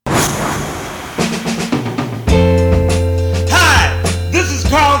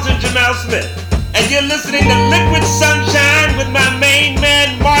Al Smith, and you're listening to Liquid Sunshine with my main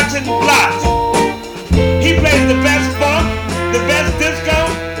man, Martin Blott. He plays the best funk, the best disco,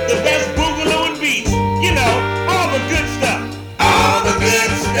 the best boogaloo and beats. You know, all the good stuff. All the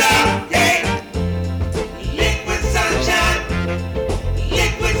good stuff, yeah. Liquid Sunshine,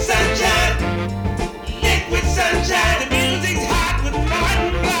 Liquid Sunshine, Liquid Sunshine. The music's hot with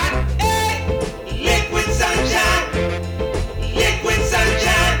Martin Blott, hey. Liquid Sunshine, Liquid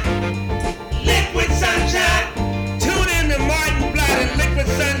Sunshine, Liquid Sunshine. Tune in to Martin Blott and Liquid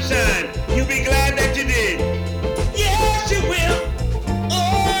Sunshine. You'll be glad that you did. Yes, you will.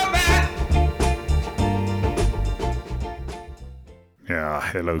 All right. Yeah,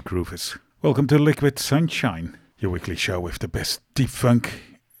 hello groovers. Welcome to Liquid Sunshine, your weekly show with the best deep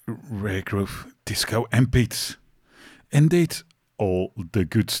funk, rare groove, disco and beats. Indeed, all the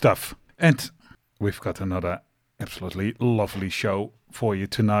good stuff. And we've got another absolutely lovely show for you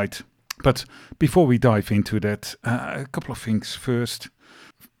tonight. But before we dive into that, a couple of things first.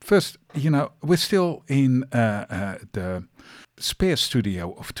 First, you know, we're still in the spare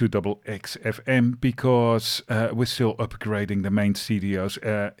studio of 2XX FM because we're still upgrading the main studios.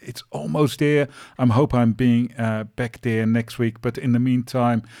 It's almost there. I hope I'm being back there next week. But in the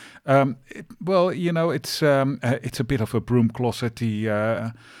meantime, it's a bit of a broom closet.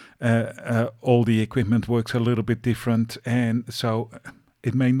 All the equipment works a little bit different, and so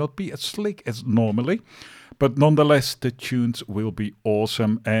it may not be as slick as normally. But nonetheless, the tunes will be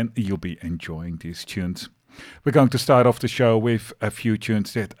awesome and you'll be enjoying these tunes. We're going to start off the show with a few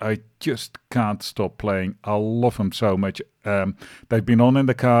tunes that I just can't stop playing. I love them so much. They've been on in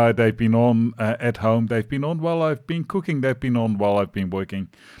the car, they've been on at home, they've been on while I've been cooking, they've been on while I've been working.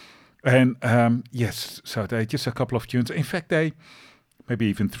 And so they're just a couple of tunes. In fact, maybe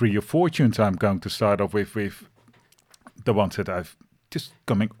even 3 or 4 tunes I'm going to start off with the ones that I've just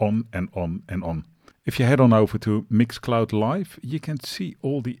coming on and on and on. If you head on over to Mixcloud Live, you can see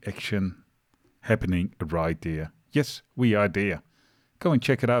all the action happening right there. Yes, we are there. Go and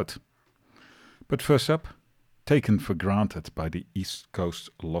check it out. But first up, Taken for Granted by the East Coast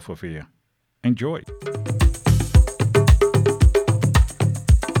Love Affair. Enjoy.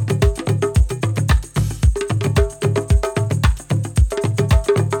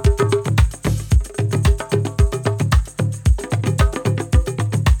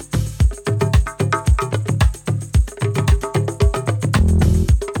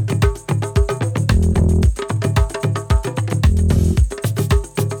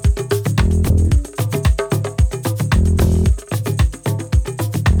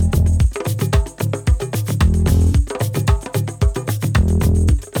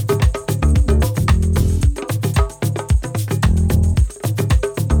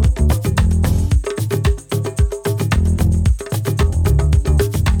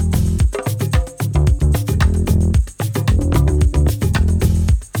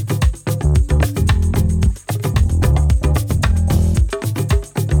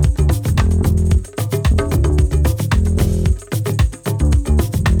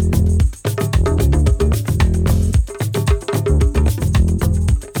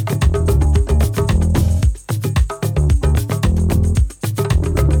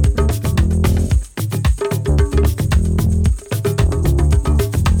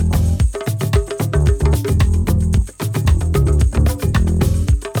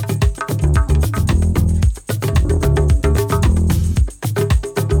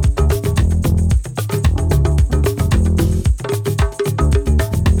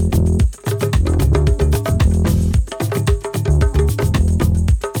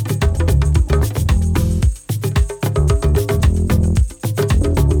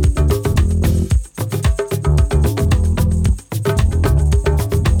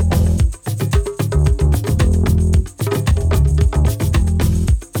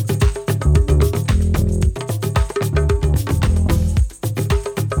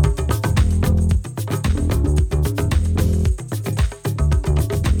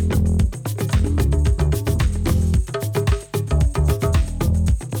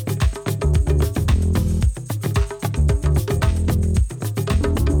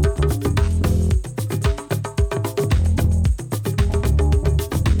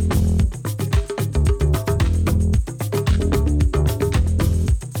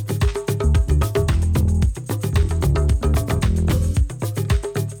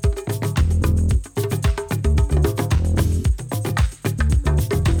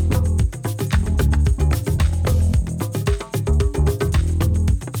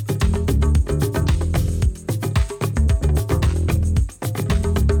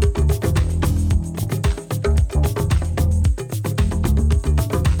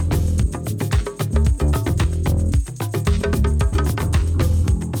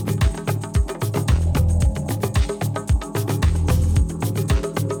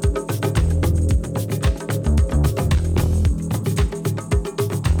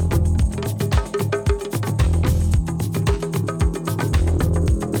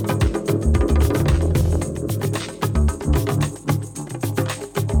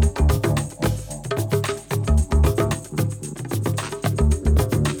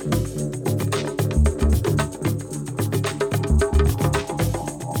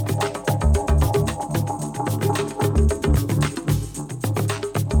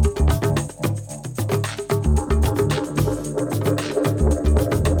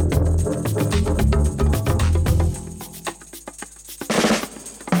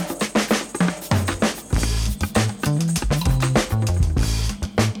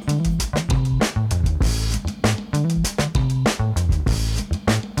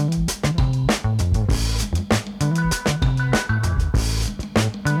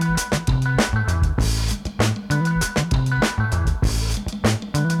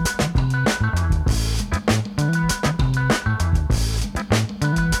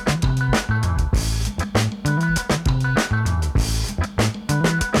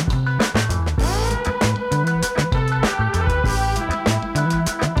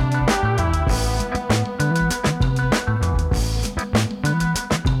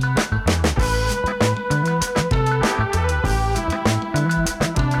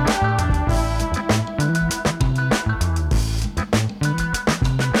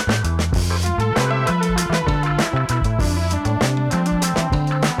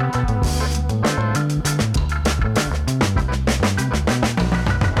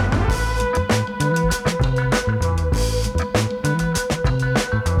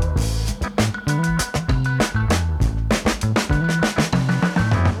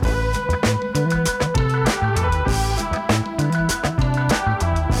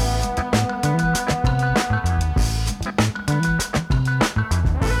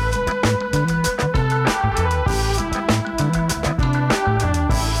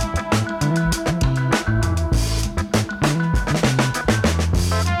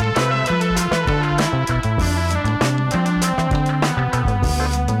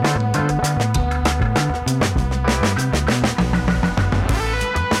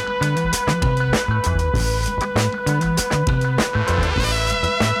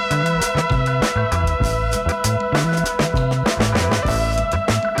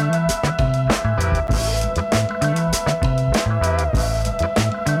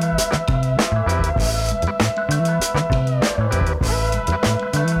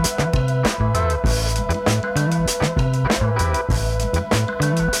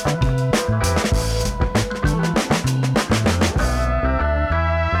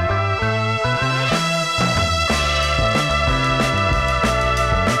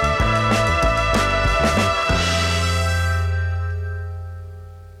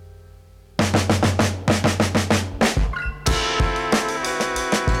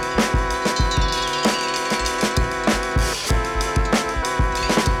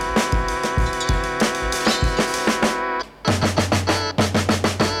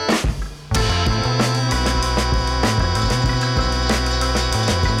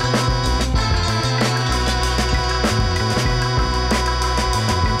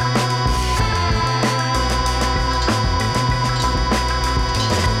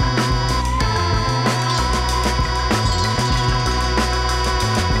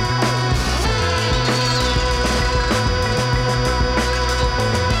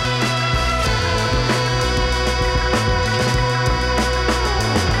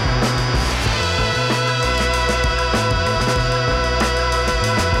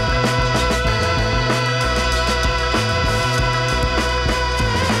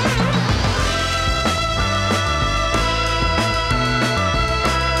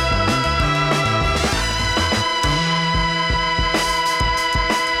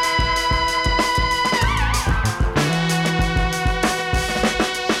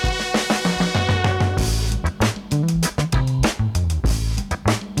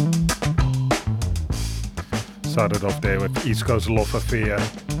 Started off there with East Coast Love Affair,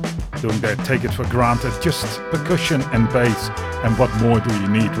 doing that Take It For Granted, just percussion and bass, and what more do you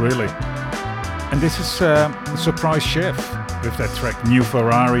need really? And this is Surprise Chef with that track New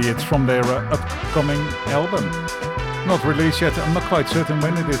Ferrari. It's from their upcoming album. Not released yet, I'm not quite certain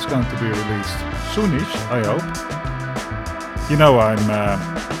when it is going to be released. Soonish, I hope. You know I'm a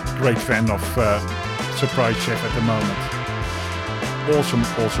great fan of Surprise Chef at the moment.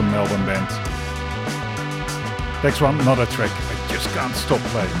 Awesome Melbourne band. Next one, another track I just can't stop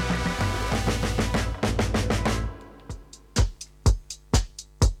playing.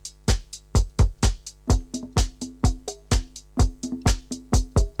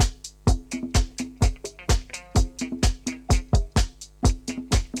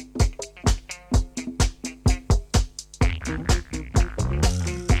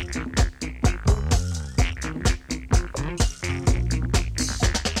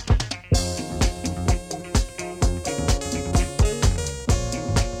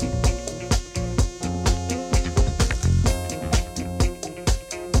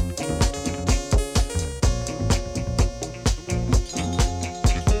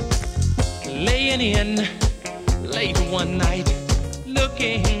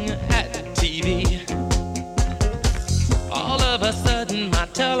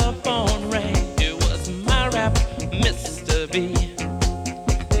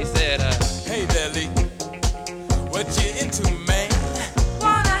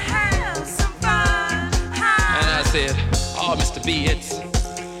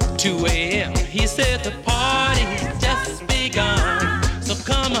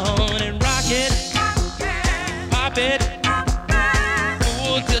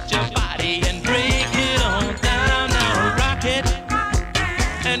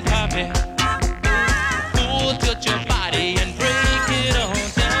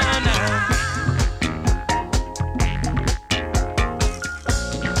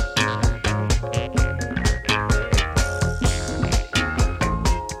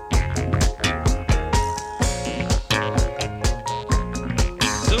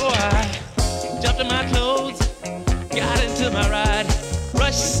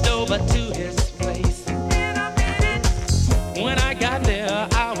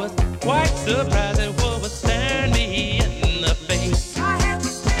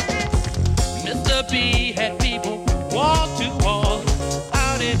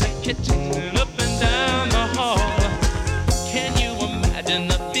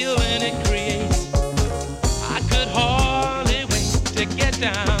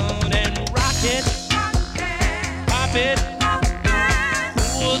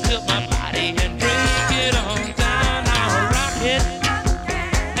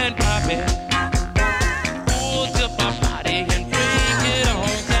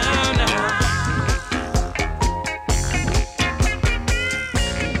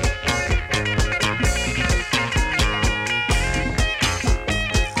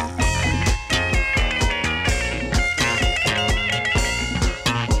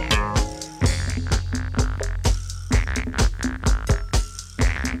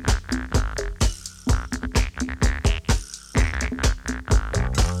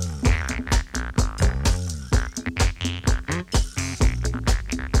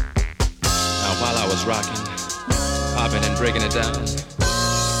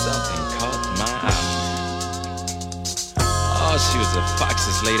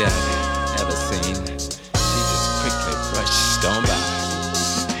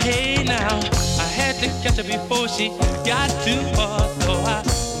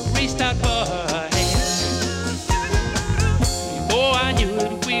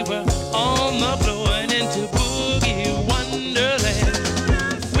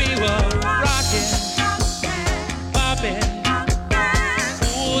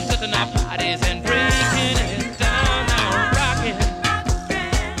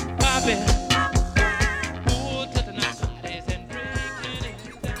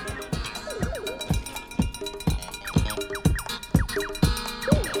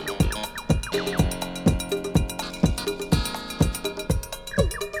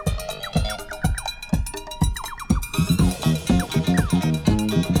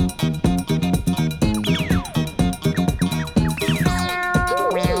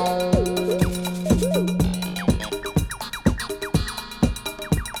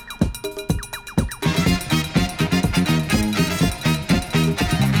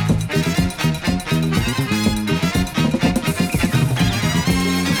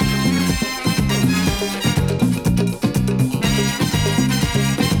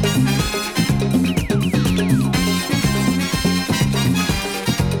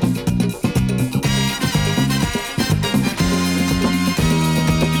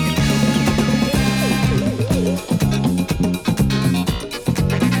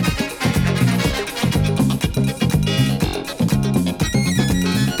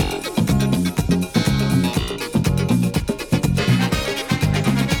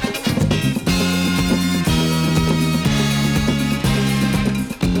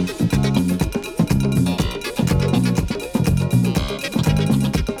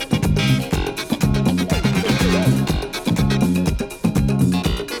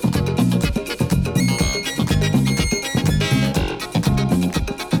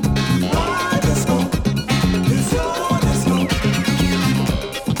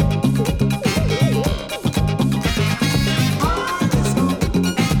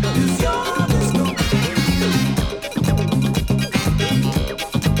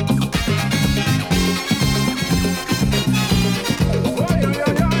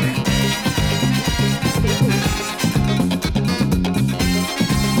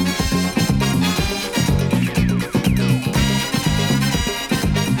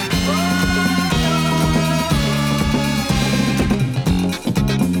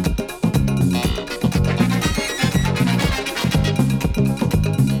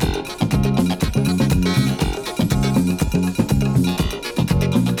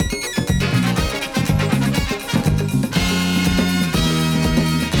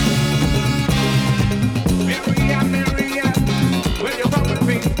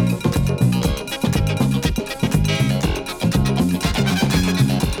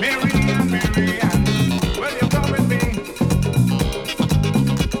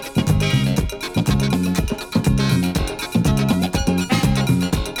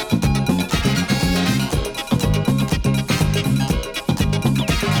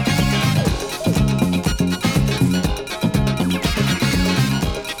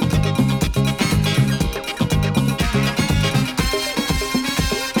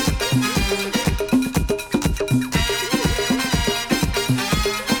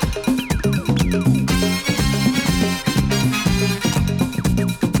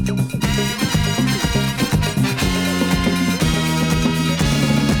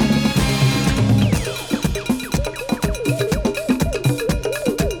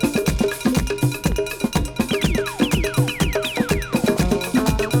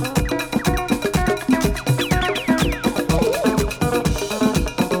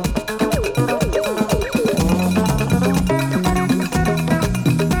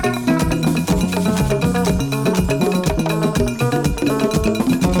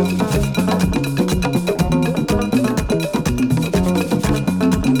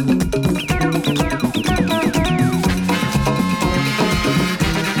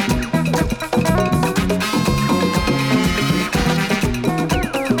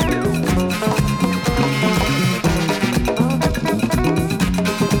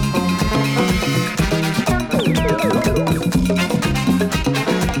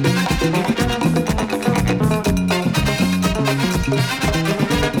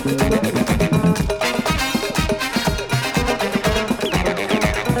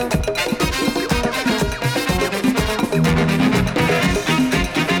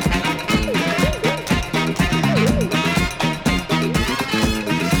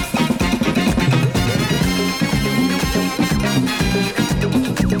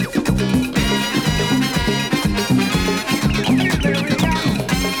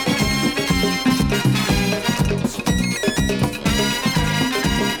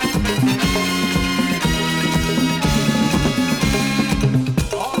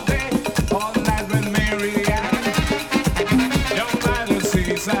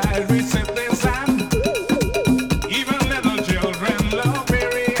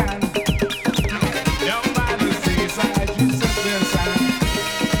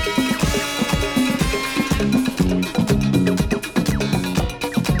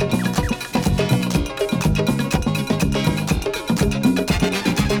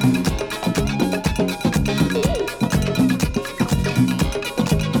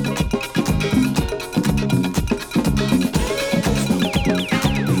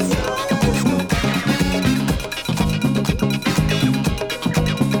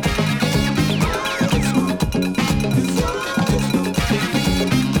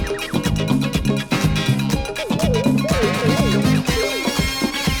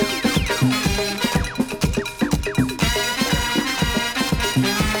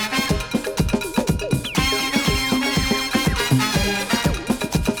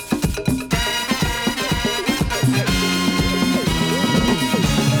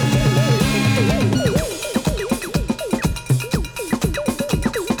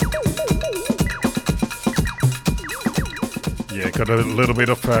 Got a little bit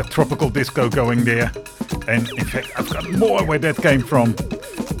of tropical disco going there, and in fact I've got more where that came from.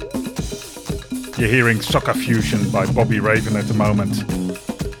 You're hearing Soca Fusion by Bobby Raven at the moment,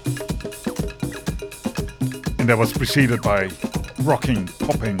 and that was preceded by Rocking,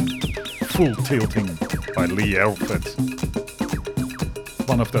 Popping, Full Tilting by Lee Alfred.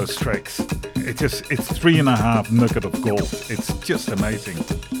 One of those tracks. It's 3.5 nugget of gold. It's just amazing.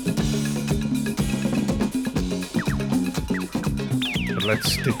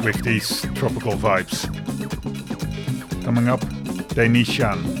 Let's stick with these tropical vibes. Coming up,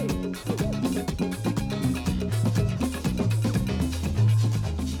 Denishan.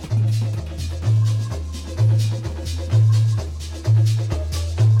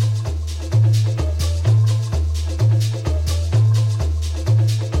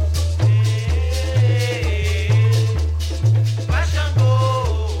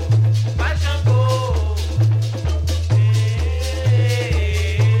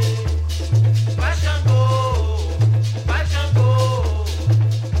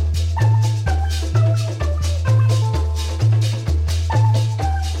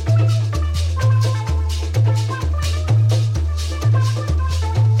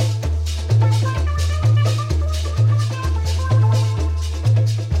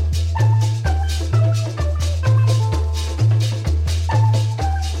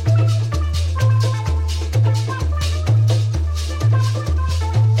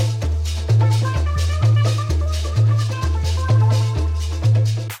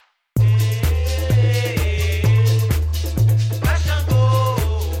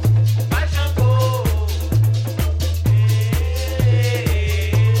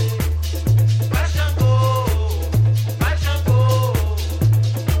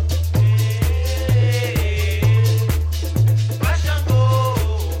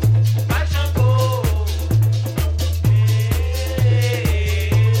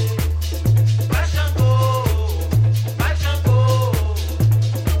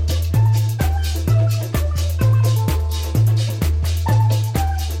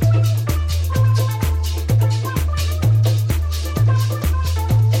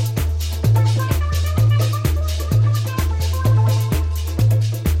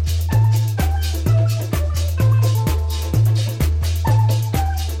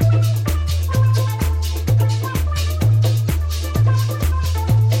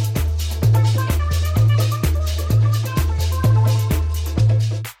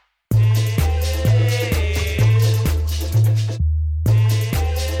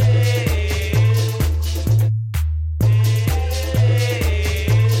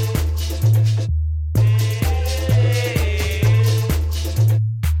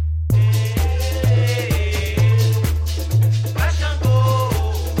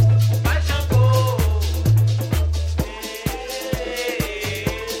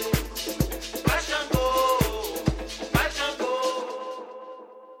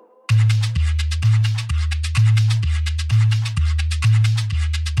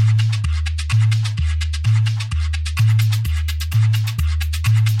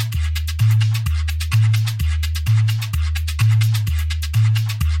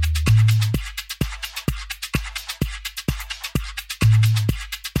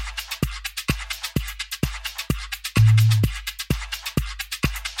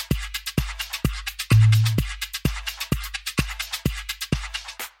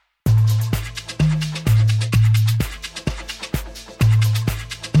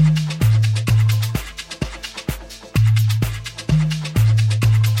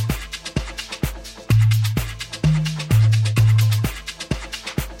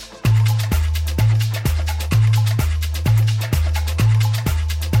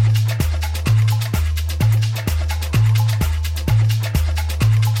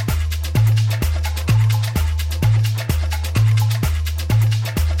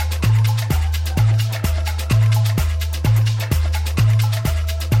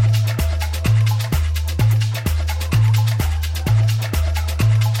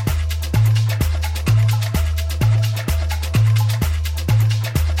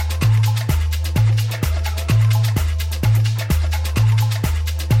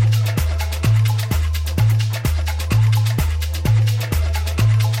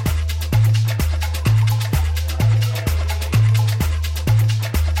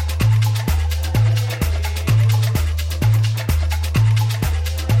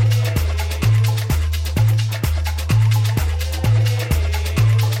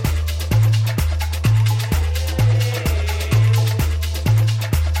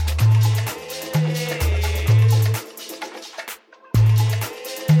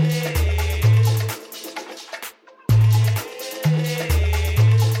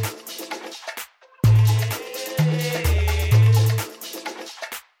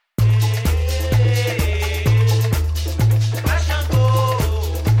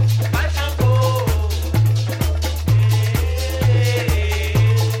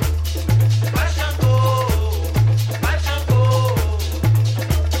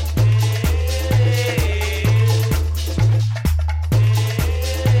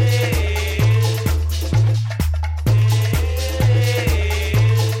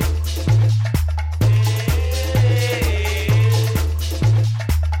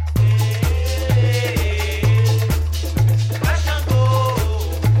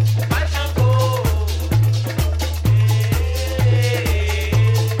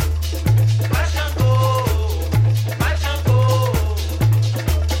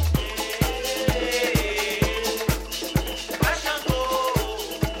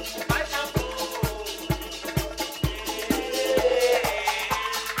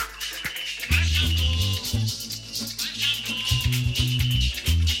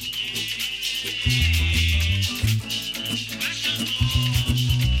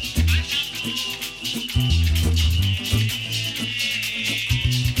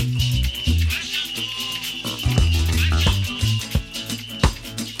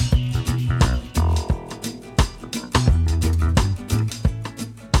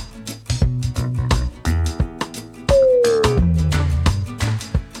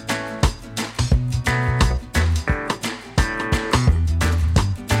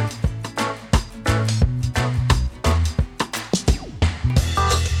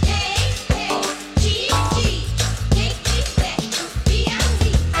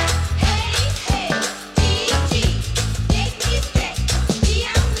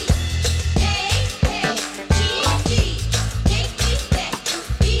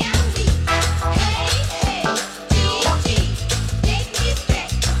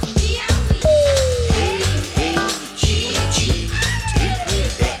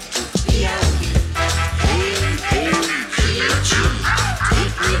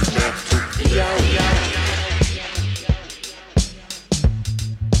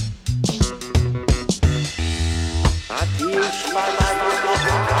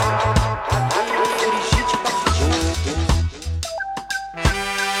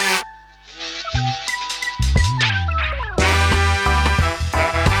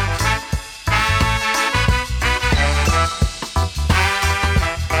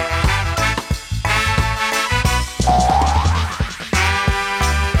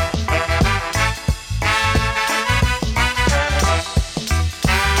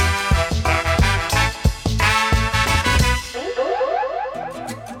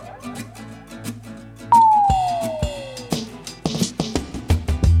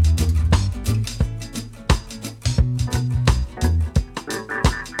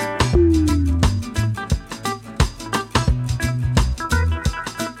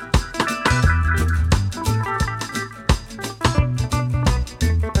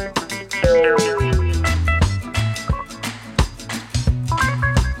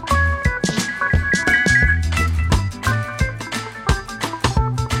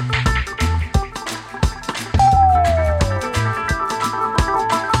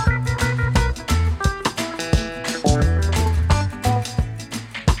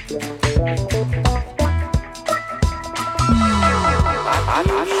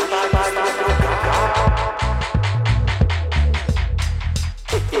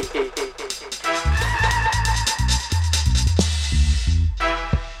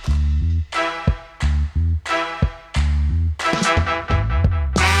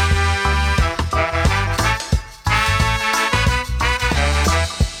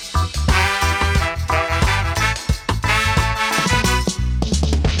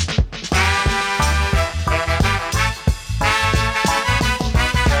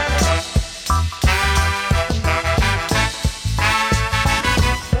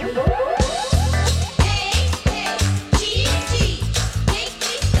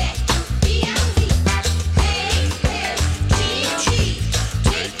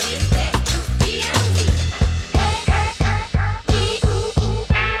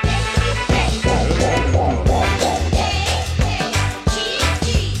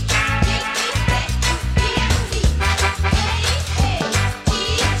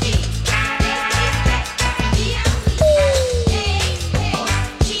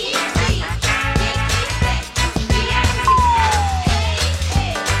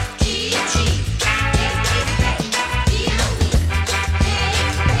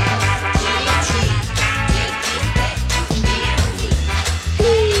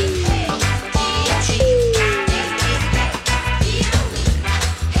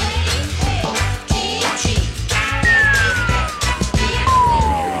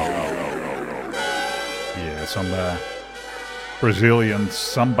 Brazilian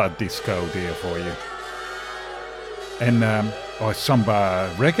samba disco there for you. And or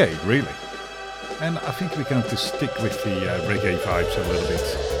samba reggae, really. And I think we're going to stick with the reggae vibes a little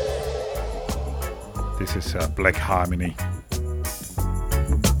bit. This is Black Harmony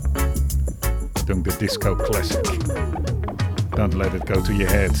doing the disco classic. Don't let it go to your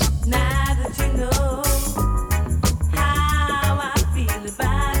head. Now that you know how I feel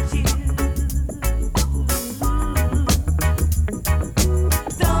about you,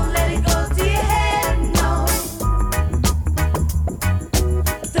 don't let it go to your head, no.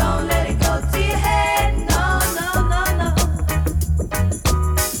 Don't let it go to your head, no, no, no, no.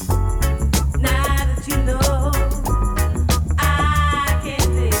 Now that you know I can't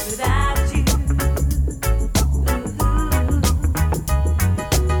live without you.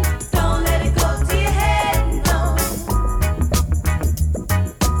 Don't let it go to your head, no.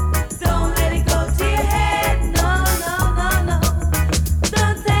 Don't let it go to your head, no, no, no, no.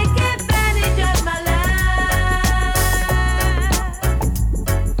 Don't take advantage of my love.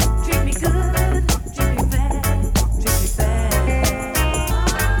 Treat me good, treat me bad, treat me bad.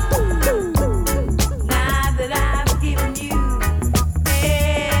 Now that I've given you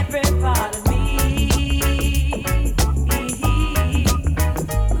every part of me,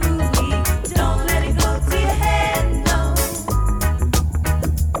 don't let it go to your head, no.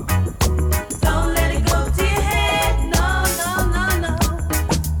 Don't let it go to your head, no, no, no, no.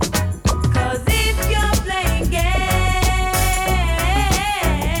 'Cause if you're playing games,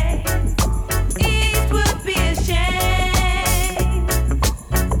 it would be a shame.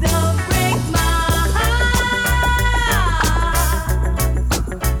 Don't break my heart.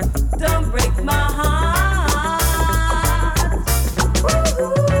 Don't break my heart.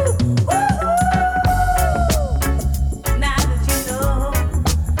 Now that you know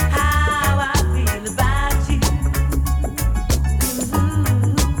how I feel about you,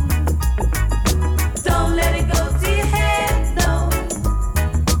 don't let it go to your head, no.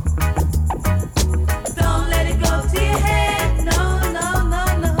 Don't let it go to your head, no, no, no,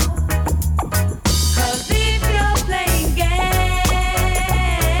 no. 'Cause if you're playing games,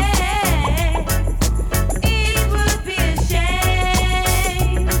 it would be a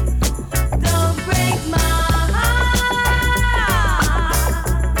shame. Don't break my heart.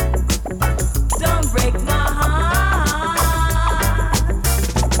 Don't break my heart.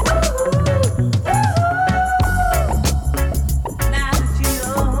 Now that you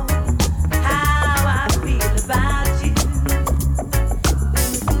know how I feel about you,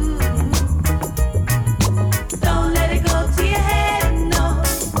 don't let it go to your head, no.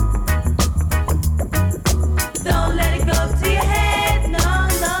 Don't let it go to your head, no,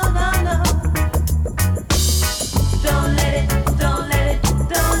 no, no, no. Don't let it, don't let it,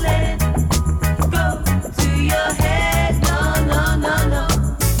 don't let it go to your head, no, no, no, no.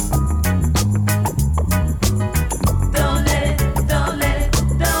 Don't let it, don't let it,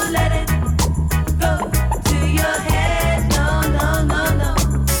 don't let it go to your head, no, no, no, no.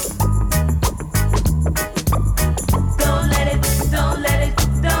 Don't let it, don't let it,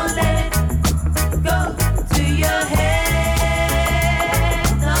 don't let it go to your head,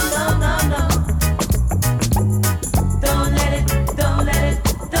 no, no, no, no. Don't let it, don't let it,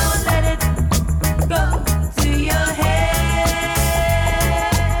 don't let it go to your head.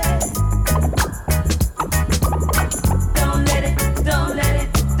 Don't let it, don't let it,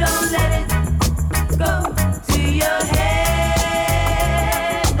 don't let it go to your head,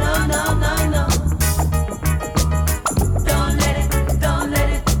 no, no, no, no. Don't let it, don't let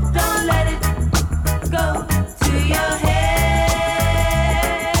it, don't let it go to your head,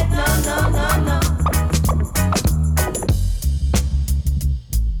 no, no, no, no.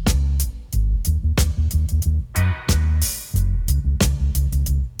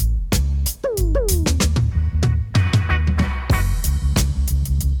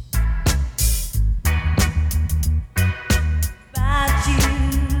 About you,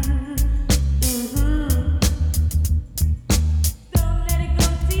 don't let it go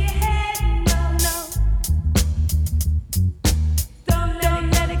to your head, no, no. Don't let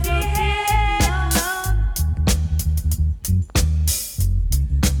it go to your head, no.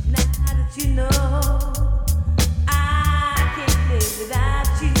 Now that you know I can't live without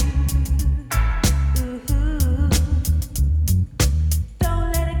you, don't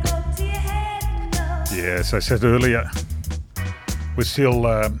let it go to your head, no. Yes, I said earlier, we're still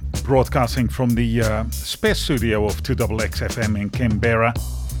broadcasting from the spare studio of 2XX FM in Canberra.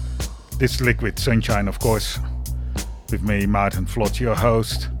 This is Liquid Sunshine, of course, with me, Martin Vlot, your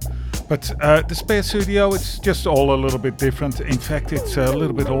host. But the spare studio, it's just all a little bit different. In fact, it's a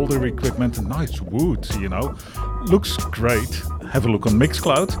little bit older equipment, nice wood, you know. Looks great. have a look on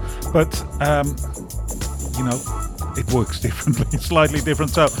Mixcloud. But it works differently, slightly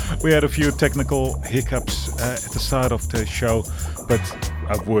different. So we had a few technical hiccups at the start of the show, but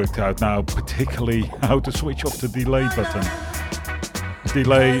I've worked out now particularly how to switch off the delay button.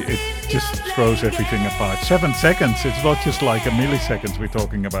 Delay, it just throws everything apart. 7 seconds, it's not just like a milliseconds we're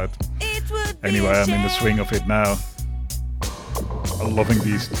talking about. Anyway, I'm in the swing of it now. I'm loving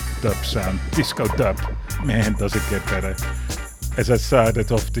these dub sound. Disco dub. Man, does it get better. As I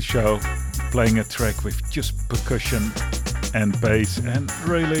started off the show, playing a track with just percussion and bass, and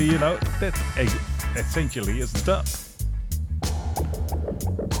really, that essentially is dub.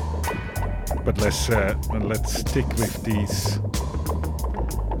 But let's stick with these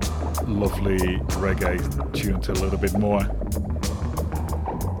lovely reggae tunes a little bit more.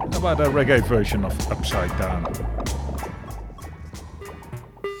 How about a reggae version of Upside Down?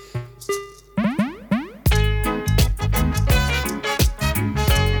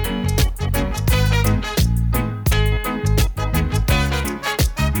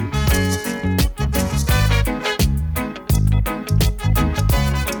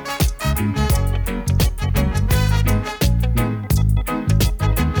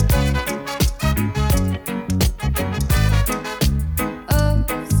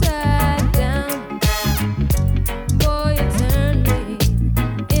 Upside down, boy, you turn me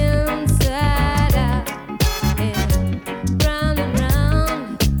inside out and round and round.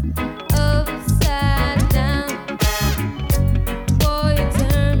 Upside down, boy, you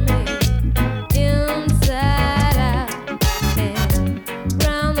turn me inside out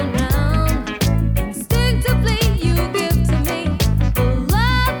and round. Instinctively, you give to me the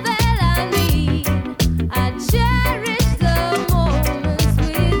love that I need. I cherish the moments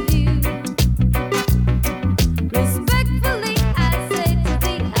with you. Respectfully, I say to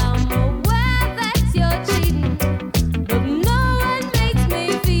thee, I'm aware that you're cheating, but no one makes me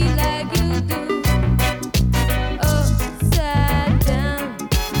feel like you do. Upside down,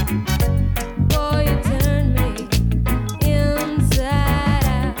 boy, you turn me inside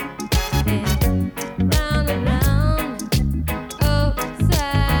out and round.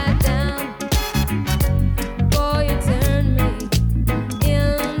 Upside down, boy, you turn me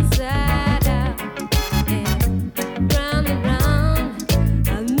inside out and round.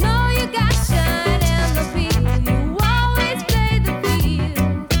 I know you got shine and appeal. You always play the field.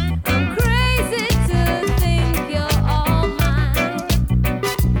 I'm crazy to think you're all mine.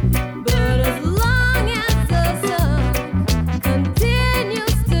 But as long as the sun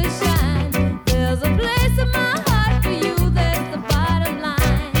continues to shine, there's a place in my heart for you. That's the bottom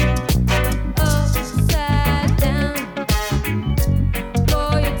line. Upside down,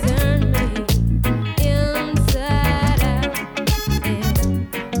 boy, you turn me inside out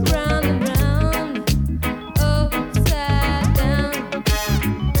and round. Upside down,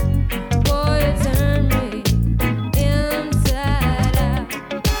 boy, you turn me inside out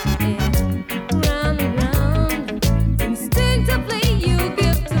and round. Instinctively, you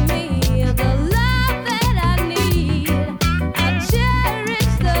give to me the love that I need. I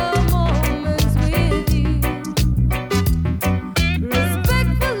cherish the moments with you.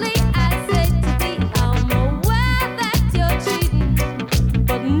 Respectfully, I say to thee, I'm aware that you're cheating,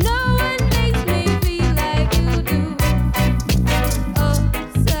 but no one makes me feel like you do.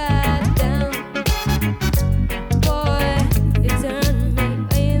 Upside down, boy, you turn me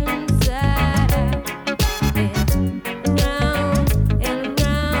inside out and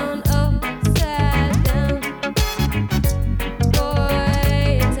round. Upside down, boy,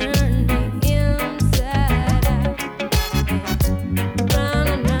 you turn me inside out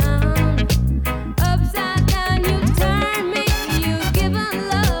and round. Upside down, you turn me. You give a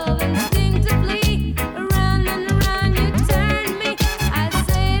love instinctively. Around and around, you turn me. I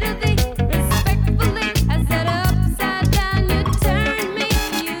say to thee, respectfully, I said upside down, you turn me.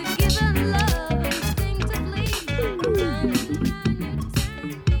 You give a love instinctively. Around and around, you turn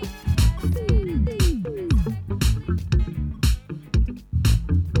me.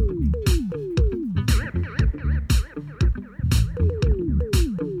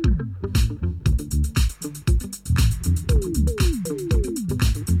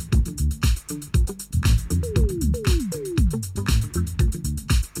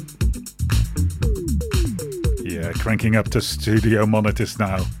 Yeah, cranking up the studio monitors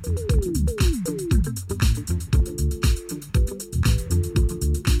now.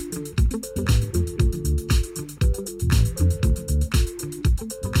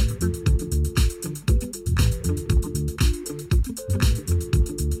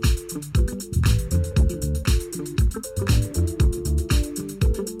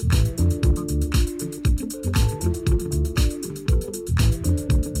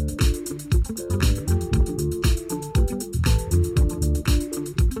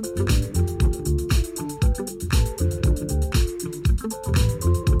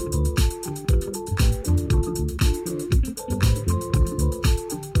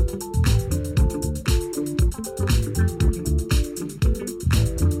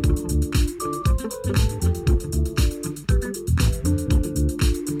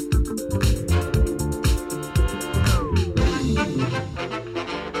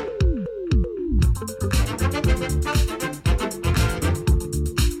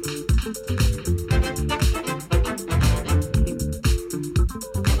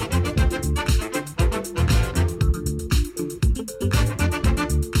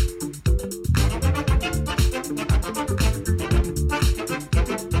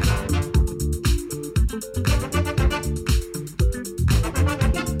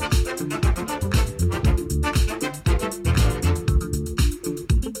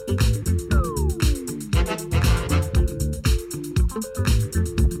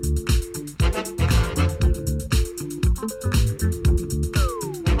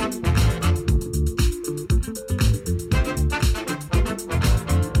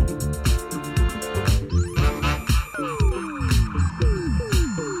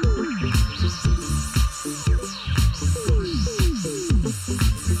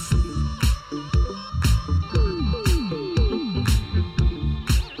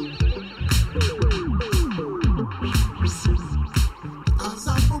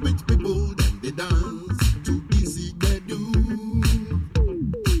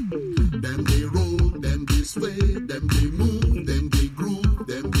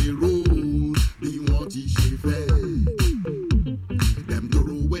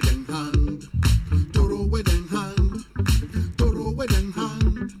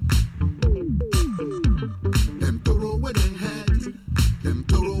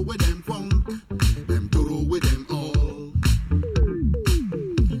 thorough with them funk, them thorough with them all.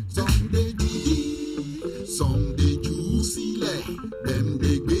 Some they juicy, some they juicy like them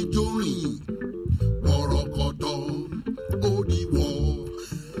they be jory. Worokoto, oh the war.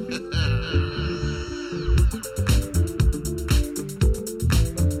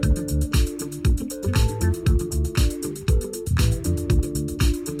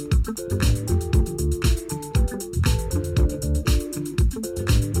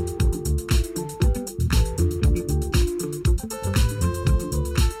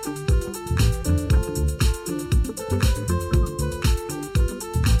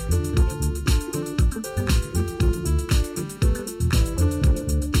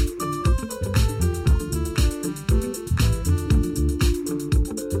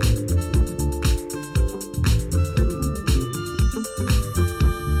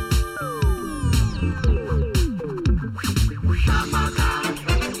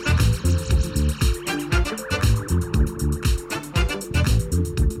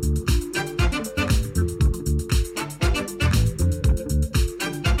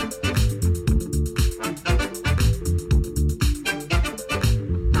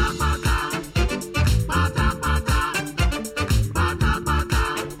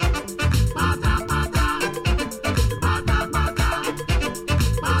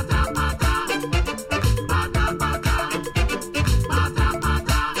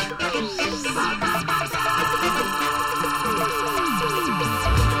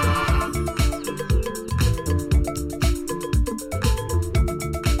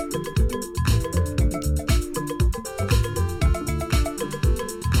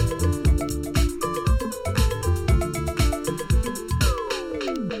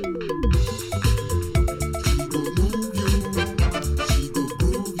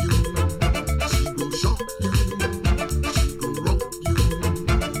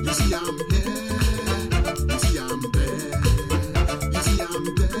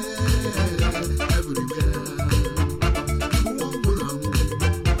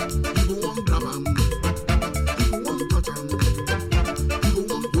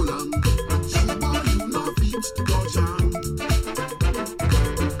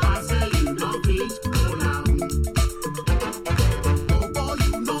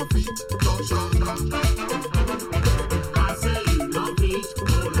 I say you know it,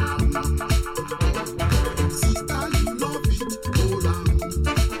 hold on.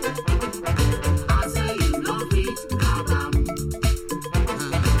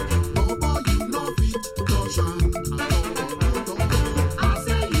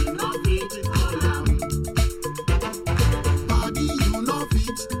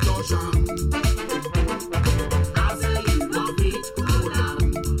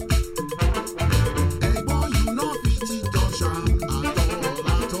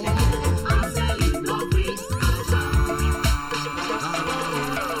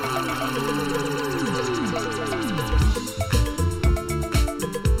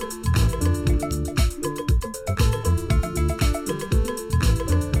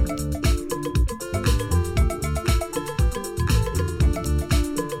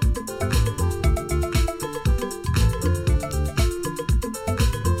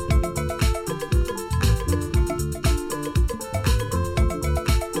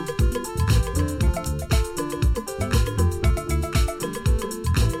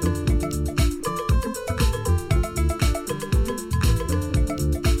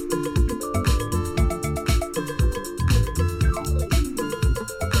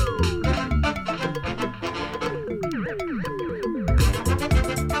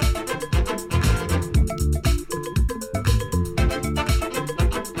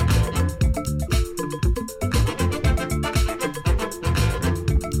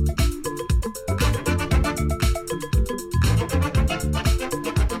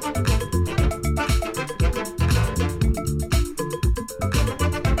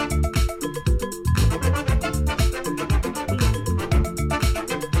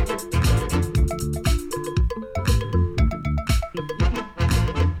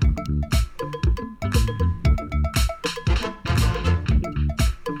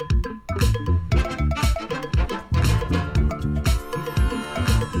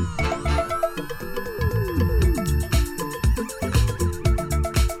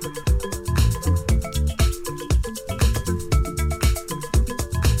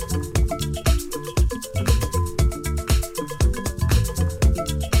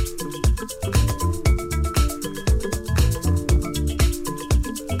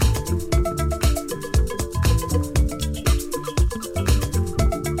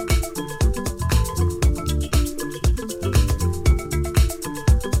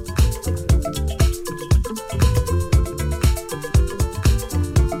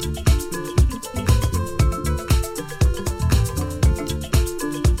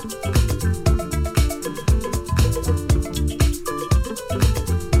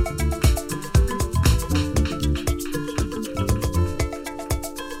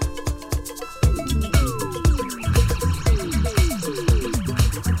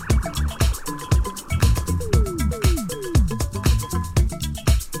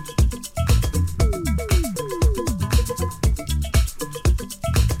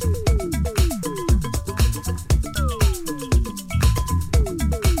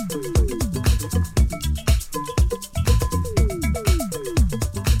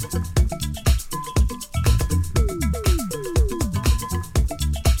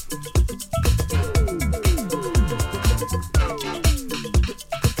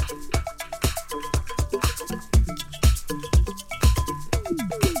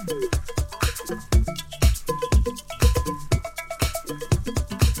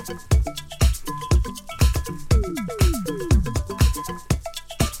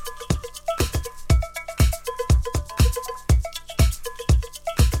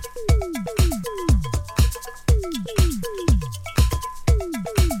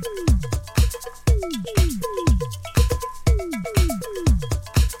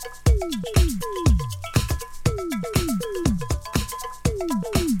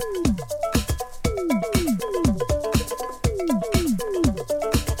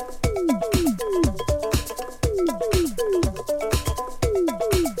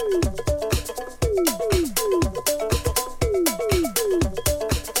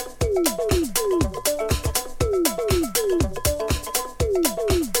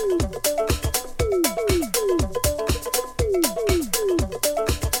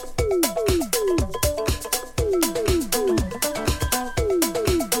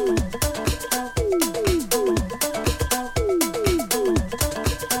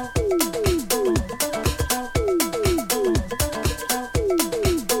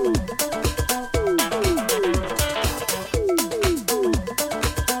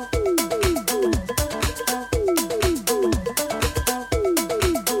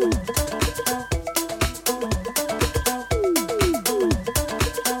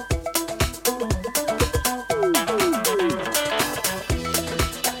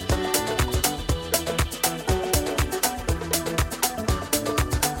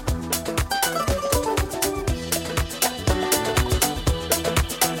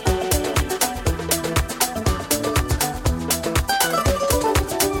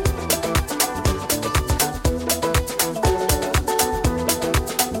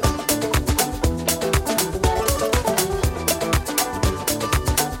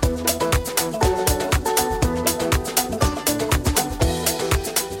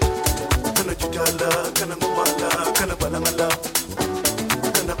 Kana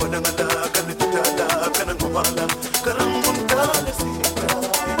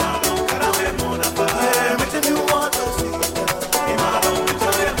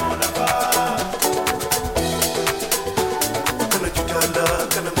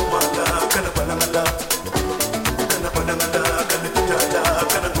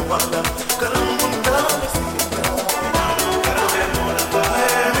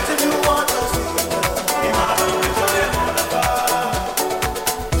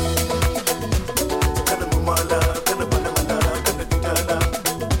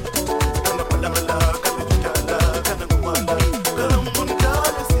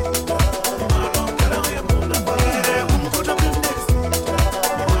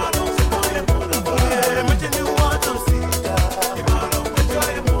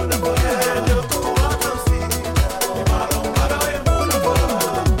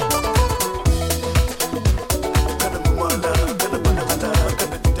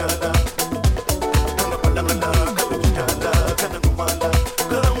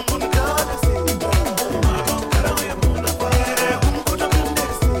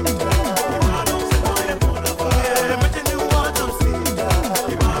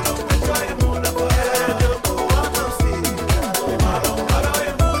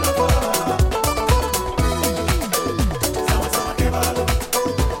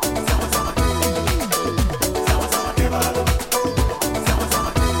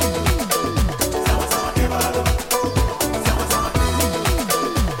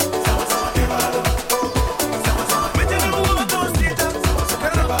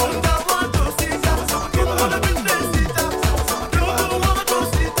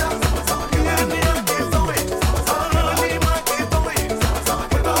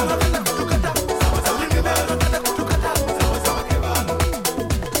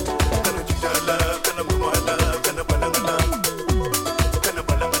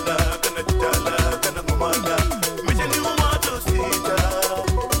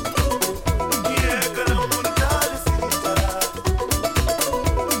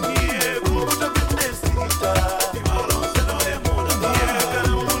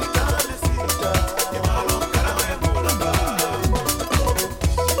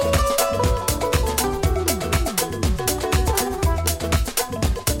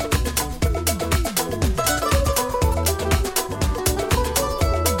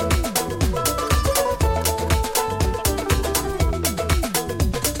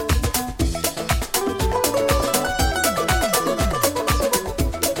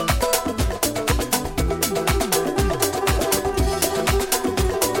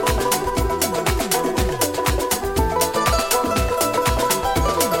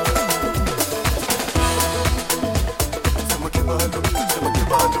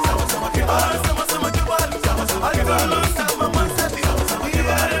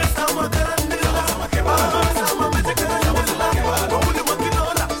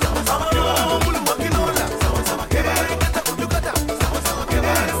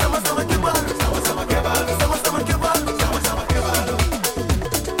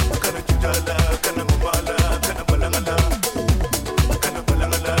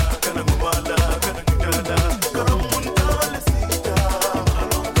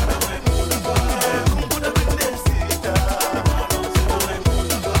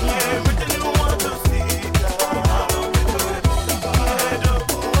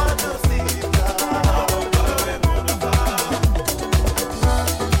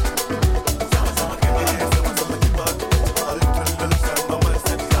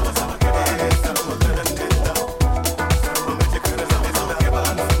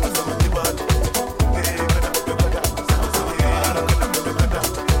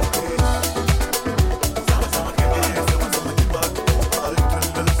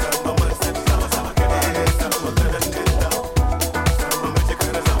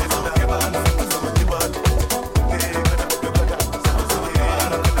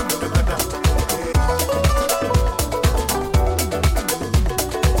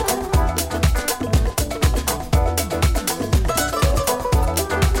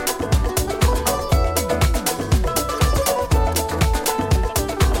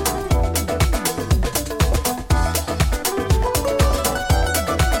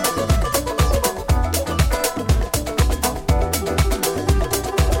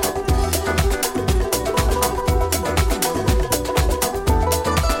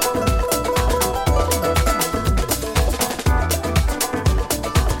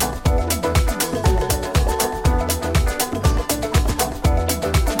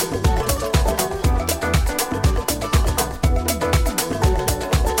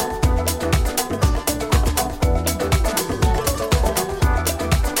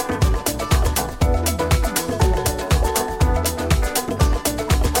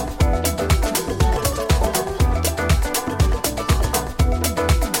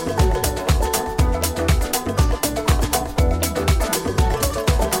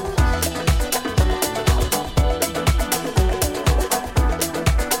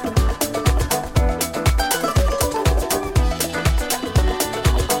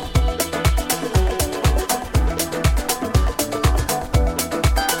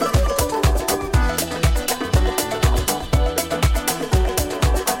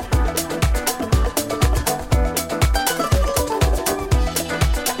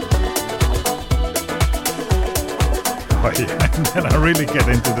way, and then I really get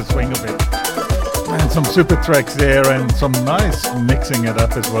into the swing of it. And some super tracks there, and some nice mixing it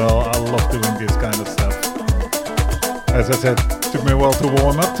up as well. I love doing this kind of stuff. As I said, took me a while to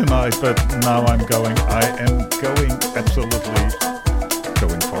warm up tonight, but now I am going absolutely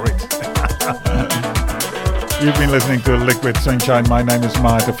going for it. You've been listening to Liquid Sunshine. My name is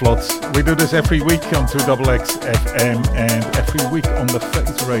Maarten Vlot. We do this every week on 2XX FM and every week on the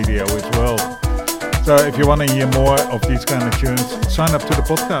Face Radio as well. So if you want to hear more of these kind of tunes, sign up to the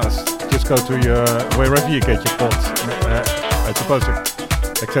podcast. Just go to wherever you get your pods. I suppose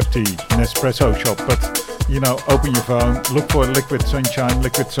except the Nespresso shop, but open your phone, look for Liquid Sunshine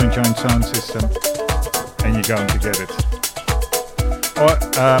sound system, and you're going to get it. Or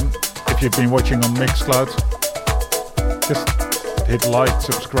if you've been watching on Mixcloud, just hit like,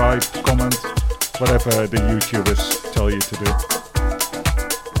 subscribe, comment, whatever the YouTubers tell you to do.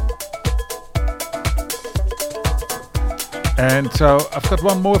 And so I've got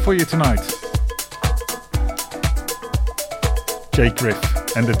one more for you tonight. Jake Griff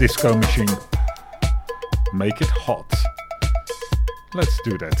and the Disco Machine. Make it hot. Let's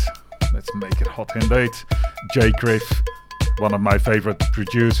do that. Let's make it hot indeed. Jake Griff, one of my favorite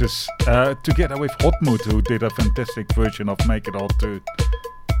producers, together with Hotmood, who did a fantastic version of Make It Hot too.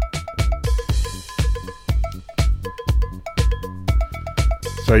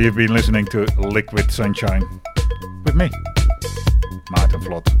 So you've been listening to Liquid Sunshine with me, Maarten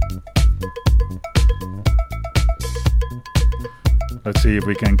Vlot. Let's see if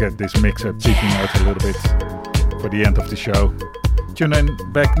we can get this mixer peeking out a little bit for the end of the show. Tune in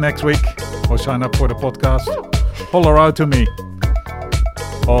back next week or sign up for the podcast. Holler out to me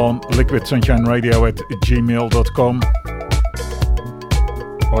on liquidsunshineradio@gmail.com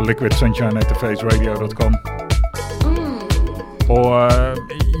or liquidsunshine@thefaceradio.com. Or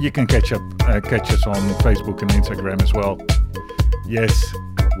you can catch us on Facebook and Instagram as well. Yes,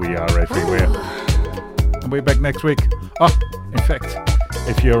 we are everywhere. And we're back next week. In fact,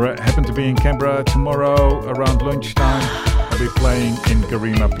 if you happen to be in Canberra tomorrow around lunchtime, I'll be playing in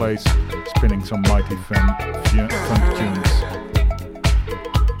Garima Place, spinning some mighty fun tunes.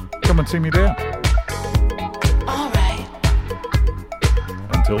 Come and see me there. All right.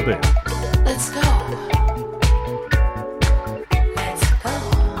 Until then. Let's go. Let's go.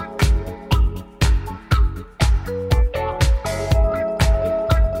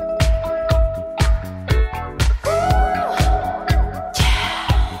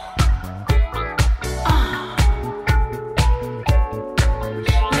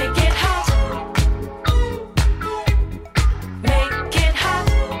 Make it hot. Make it hot. Make it hot. Make it hot.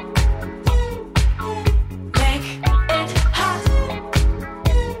 Make it hot.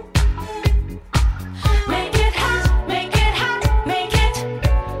 Make it hot. Make it hot. Make it hot. Make it hot.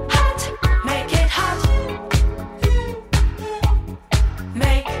 Make it hot. Make it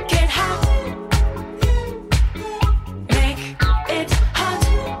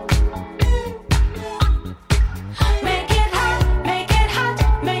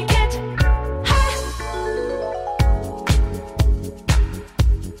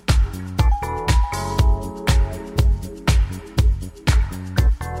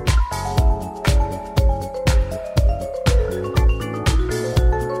Make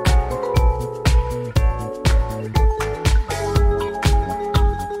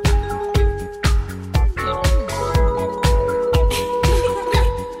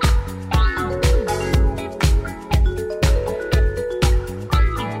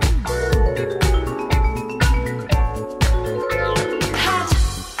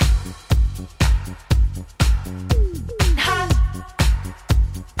it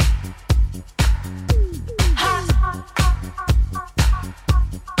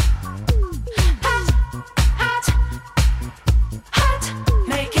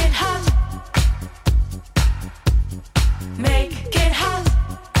hot. Make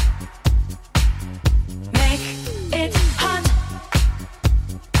it hot. Make it hot.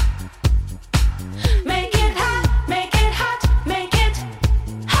 Make it hot. Make it hot. Make it hot. Make it hot.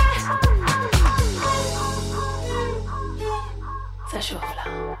 Ça chauffe là.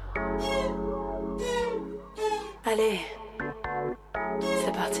 Allez,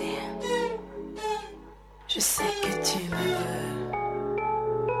 c'est parti. Je sais que tu me veux.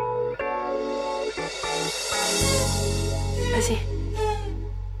 Vas-y,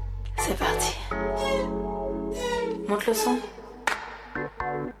 c'est parti. Monte le son.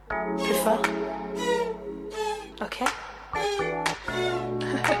 Plus fort.